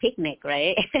like a picnic,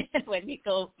 right? When we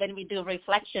do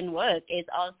reflection work, it's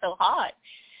also hard,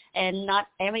 and not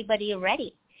everybody is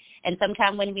ready. And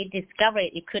sometimes when we discover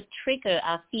it, it could trigger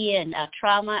our fear and our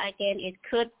trauma again. It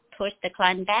could push the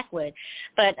client backward.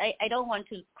 But I don't want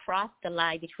to cross the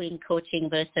line between coaching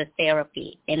versus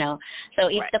therapy, So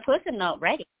if the person not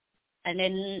ready, and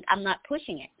then I'm not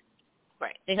pushing it.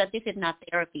 Right. Because this is not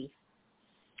therapy.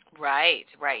 Right.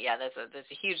 Yeah, there's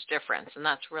a huge difference, and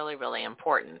that's really, really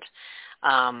important.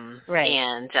 And,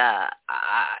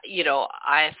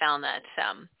 I found that,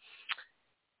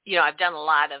 I've done a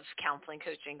lot of counseling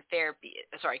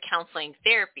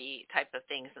therapy type of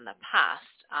things in the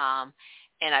past,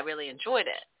 and I really enjoyed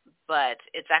it. But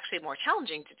it's actually more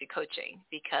challenging to do coaching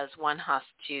because one has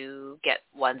to get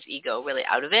one's ego really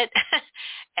out of it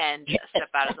and step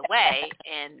out of the way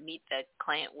and meet the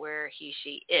client where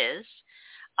she is,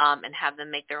 and have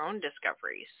them make their own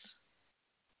discoveries.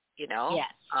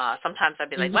 Sometimes I'd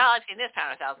be like, well, I've seen this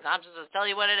pattern 1,000 times, just to tell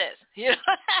you what it is,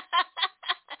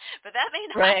 But that may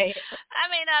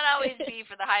not always be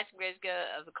for the highest and greatest good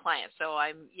of the client. So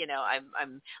I'm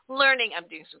learning. I'm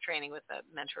doing some training with a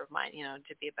mentor of mine,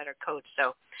 to be a better coach.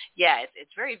 So yeah,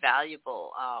 it's very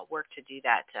valuable work to do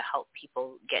that, to help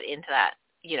people get into that,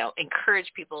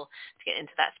 encourage people to get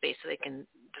into that space so they can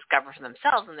discover for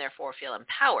themselves and therefore feel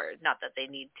empowered. Not that they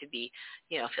need to be,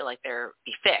 feel like they're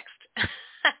be fixed,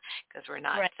 because we're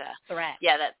not. Correct.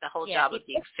 Yeah, that the whole job of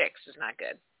being fixed is not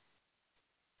good.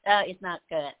 It's not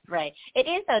good, right? It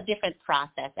is a different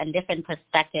process and different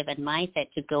perspective and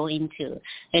mindset to go into.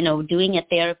 Doing a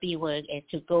therapy work is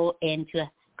to go in to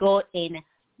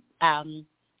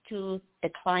the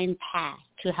client path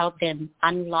to help them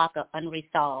unlock or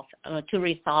to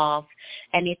resolve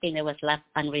anything that was left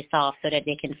unresolved so that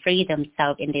they can free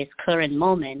themselves in this current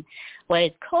moment.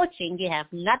 Whereas coaching, you have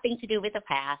nothing to do with the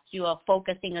past. You are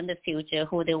focusing on the future,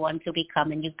 who they want to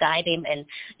become, and you guide them and,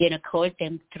 coach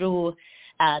them through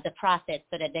the process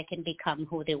so that they can become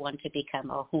who they want to become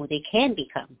or who they can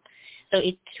become. So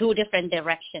it's two different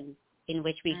directions in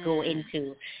which we go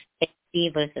into therapy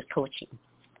versus coaching.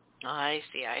 I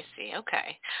see. I see.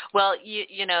 Okay. Well,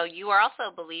 you are also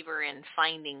a believer in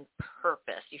finding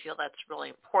purpose. You feel that's really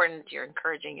important. You're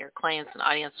encouraging your clients and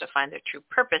audience to find their true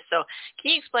purpose. So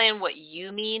can you explain what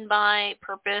you mean by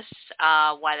purpose,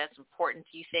 why that's important,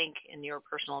 you think, in your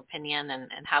personal opinion, and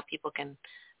how people can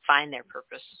find their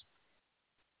purpose?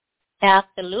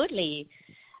 Absolutely.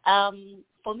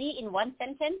 For me, in one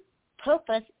sentence,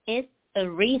 purpose is a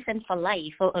reason for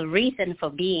life or a reason for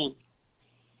being.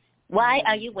 Why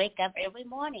are you wake up every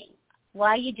morning?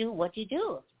 Why you do what you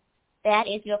do? That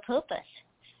is your purpose.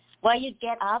 Why you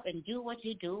get up and do what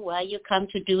you do? Why you come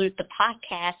to do the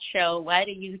podcast show? Why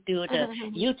do you do the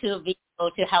YouTube video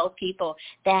to help people?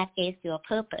 That is your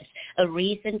purpose. A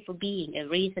reason for being, a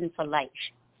reason for life.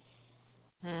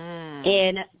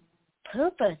 And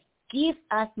purpose gives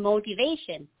us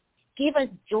motivation, give us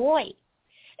joy,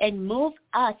 and move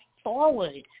us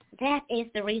forward. That is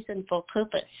the reason for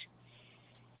purpose.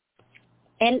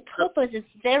 And purpose is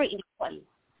very important.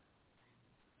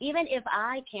 Even if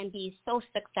I can be so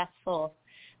successful,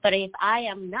 but if I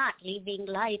am not living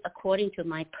life according to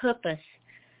my purpose,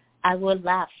 I will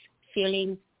left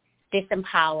feeling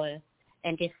disempowered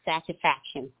and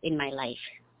dissatisfaction in my life.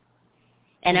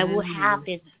 And I will have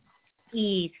this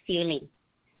ease feeling.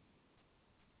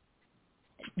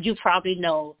 You probably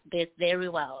know this very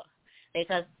well,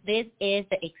 because this is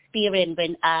the experience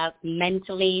when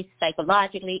mentally,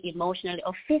 psychologically, emotionally,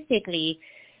 or physically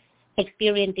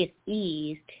experience this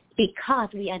ease, because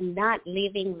we are not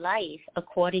living life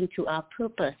according to our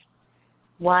purpose,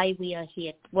 why we are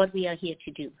here, what we are here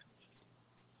to do.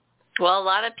 Well, a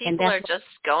lot of people are just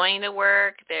going to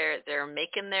work. They're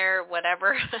making their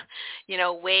whatever,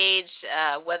 wage,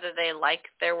 whether they like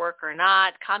their work or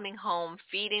not, coming home,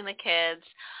 feeding the kids,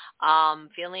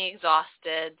 feeling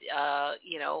exhausted,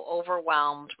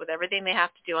 overwhelmed with everything they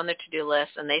have to do on their to-do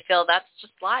list, and they feel that's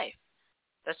just life.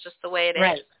 That's just the way it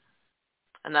is.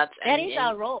 And that is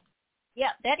our role.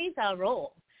 Yeah, that is our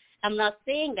role. I'm not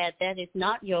saying that is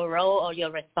not your role or your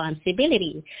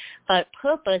responsibility, but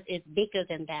purpose is bigger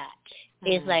than that.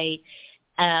 It's like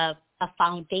a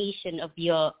foundation of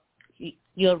your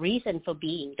reason for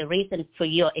being, the reason for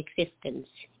your existence,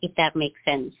 if that makes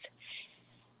sense.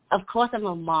 Of course, I'm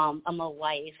a mom, I'm a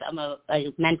wife, I'm a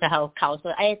mental health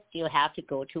counselor. I still have to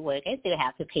go to work. I still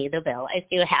have to pay the bill. I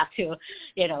still have to,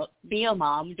 be a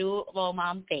mom, do all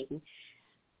mom things.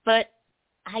 But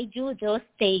I do those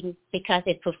things because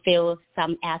it fulfills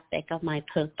some aspect of my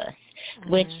purpose,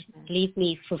 which leaves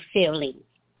me fulfilling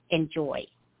and joy.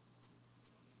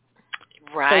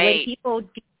 Right. So when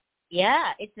people,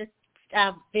 it's just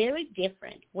very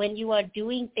different when you are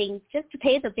doing things just to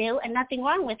pay the bill, and nothing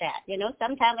wrong with that.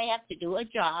 Sometimes I have to do a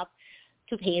job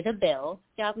to pay the bill.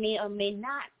 Job may or may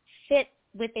not fit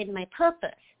within my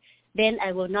purpose. Then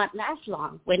I will not last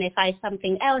long. When I find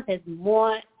something else that's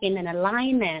more in an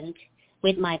alignment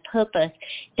with my purpose,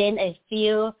 then I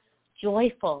feel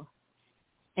joyful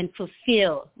and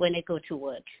fulfilled when I go to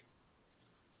work.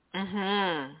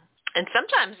 And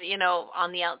sometimes,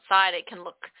 on the outside, it can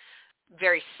look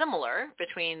very similar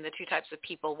between the two types of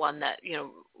people. One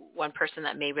person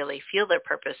that may really feel their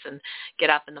purpose and get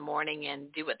up in the morning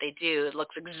and do what they do. It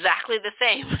looks exactly the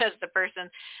same as the person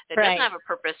that doesn't have a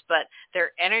purpose, but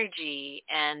their energy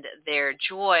and their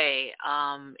joy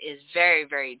is very,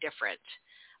 very different.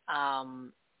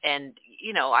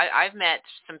 I've met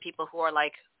some people who are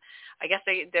like, I guess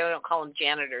they don't call them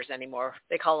janitors anymore.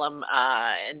 They call them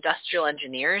industrial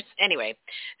engineers. Anyway,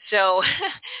 so,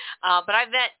 but I've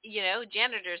met,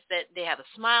 janitors that they have a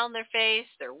smile on their face.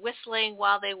 They're whistling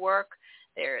while they work.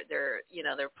 They're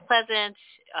pleasant,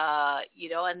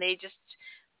 and they just,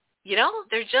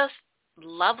 they're just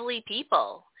lovely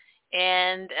people.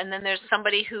 And then there's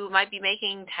somebody who might be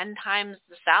making 10 times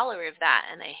the salary of that,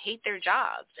 and they hate their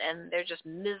jobs, and they're just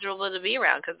miserable to be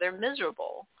around because they're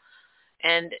miserable.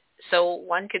 And so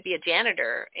one could be a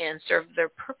janitor and serve their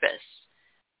purpose.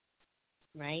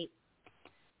 Right.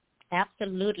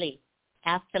 Absolutely.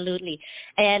 Absolutely.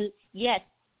 And yes,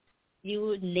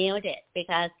 you nailed it,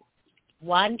 because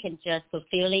one can just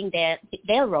fulfilling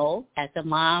their role as a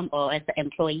mom or as an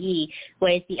employee,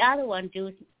 whereas the other one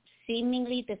do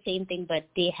seemingly the same thing, but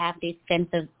they have this sense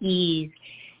of ease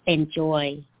and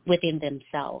joy within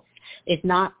themselves. It's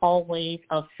not always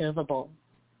observable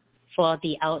for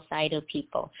the outsider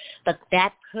people, but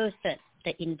that person,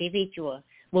 the individual,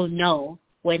 will know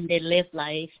when they live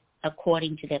life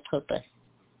according to their purpose.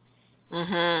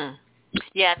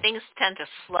 Yeah, things tend to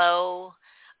flow.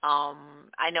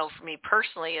 I know for me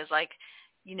personally is like,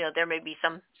 there may be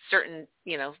some certain,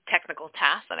 technical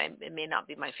tasks that it may not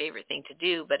be my favorite thing to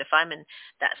do, but if I'm in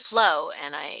that flow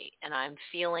and I'm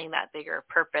feeling that bigger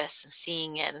purpose and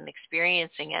seeing it and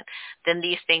experiencing it, then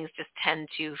these things just tend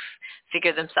to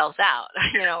figure themselves out,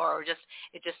 or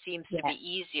it just seems to be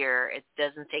easier. It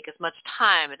doesn't take as much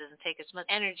time. It doesn't take as much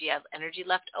energy. I have energy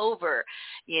left over,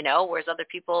 whereas other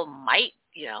people might,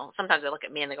 sometimes they look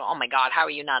at me and they go, oh my God, how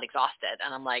are you not exhausted?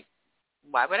 And I'm like,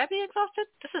 why would I be exhausted?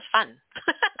 This is fun.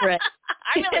 Right.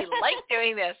 I really like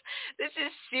doing this. This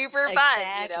is super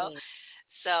fun,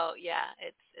 So yeah,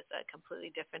 it's a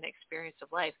completely different experience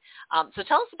of life. So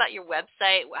tell us about your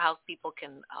website, how people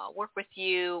can work with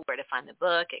you, where to find the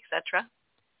book, etc.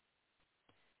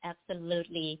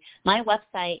 Absolutely. My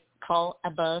website called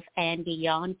Above and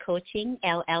Beyond Coaching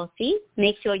LLC.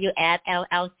 Make sure you add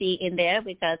LLC in there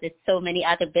because there's so many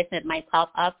other business might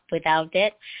pop up without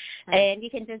it. And you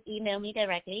can just email me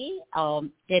directly.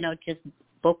 Just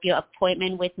book your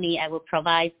appointment with me. I will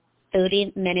provide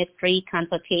 30-minute free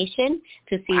consultation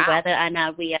to see whether or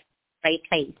not we are at the right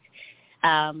place,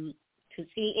 to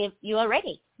see if you are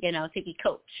ready, to be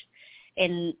coached.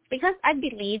 And because I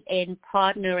believe in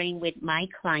partnering with my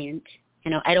client,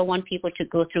 I don't want people to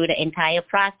go through the entire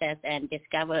process and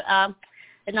discover,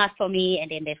 it's not for me,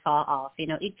 and then they fall off.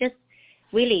 It's just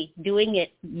really doing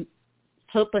it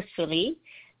purposefully.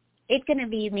 It's going to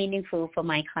be meaningful for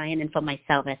my client and for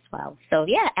myself as well. So,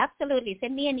 yeah, absolutely.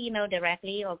 Send me an email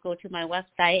directly or go to my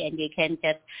website and you can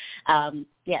just, send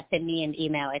me an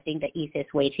email. I think the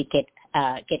easiest way to get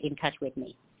in touch with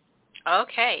me.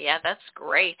 Okay, yeah, that's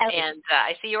great. And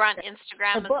I see you're on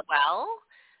Instagram as well,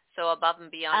 so Above and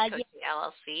Beyond Coaching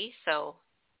LLC. So,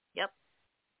 yep.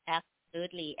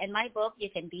 Absolutely. And my book,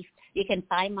 you can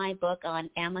find my book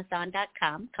on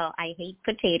Amazon.com called I Hate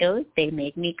Potatoes, They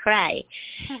Make Me Cry.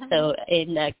 So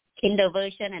in the Kindle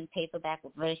version and paperback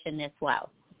version as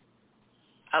well.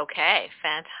 Okay,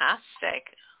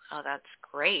 fantastic. Oh, that's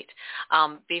great.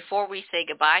 Before we say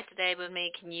goodbye today,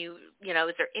 Boonmee, can you,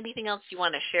 is there anything else you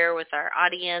want to share with our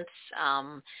audience?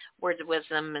 Words of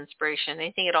wisdom, inspiration,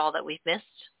 anything at all that we've missed?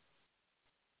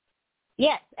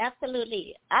 Yes,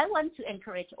 absolutely. I want to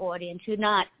encourage audience to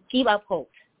not give up hope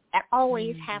and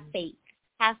always have faith.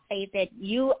 Have faith that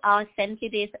you are sent to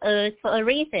this earth for a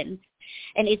reason.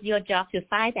 And it's your job to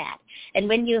find that. And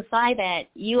when you find that,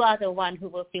 you are the one who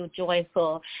will feel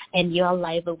joyful and your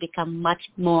life will become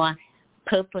much more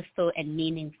purposeful and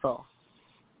meaningful.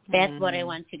 That's what I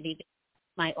want to leave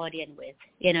my audience with.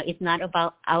 It's not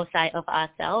about outside of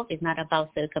ourselves. It's not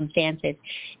about circumstances.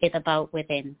 It's about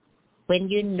within. When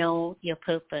you know your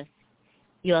purpose,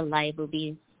 your life will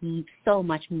be so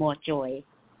much more joy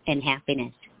and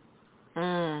happiness.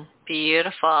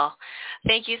 Beautiful.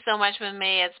 Thank you so much,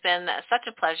 Boonmee. It's been such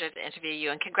a pleasure to interview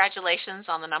you, and congratulations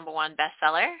on the #1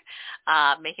 bestseller,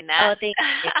 making that. Oh, thank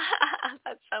you.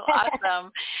 That's so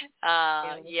awesome.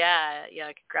 Yeah,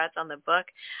 congrats on the book.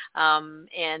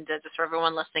 And just for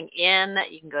everyone listening in,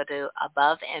 you can go to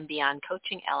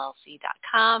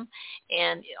aboveandbeyondcoachingllc.com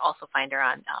and also find her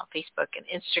on Facebook and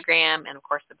Instagram, and of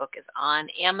course the book is on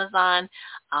Amazon.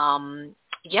 And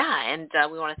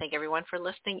we want to thank everyone for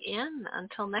listening in.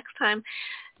 Until next time,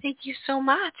 thank you so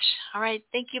much. All right.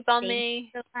 Thank you, Boonmee.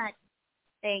 Thank you so much.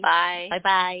 Thanks. Bye.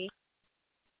 Bye-bye.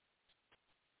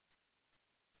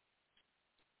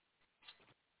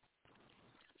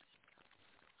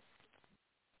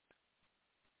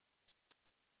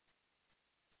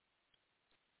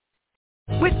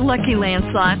 With Lucky Land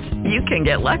Slots, you can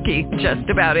get lucky just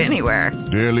about anywhere.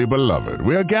 Dearly beloved,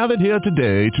 we are gathered here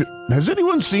today to... Has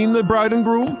anyone seen the bride and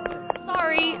groom?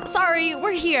 Sorry,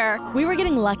 we're here. We were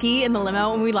getting lucky in the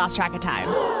limo and we lost track of time.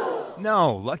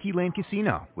 No, Lucky Land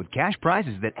Casino, with cash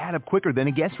prizes that add up quicker than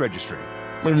a guest registry.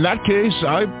 In that case,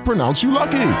 I pronounce you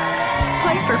lucky.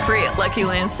 Play for free at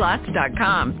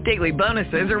LuckyLandSlots.com. Daily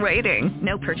bonuses are waiting.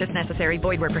 No purchase necessary.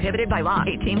 Void where prohibited by law.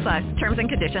 18+. Terms and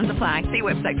conditions apply. See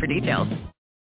website for details.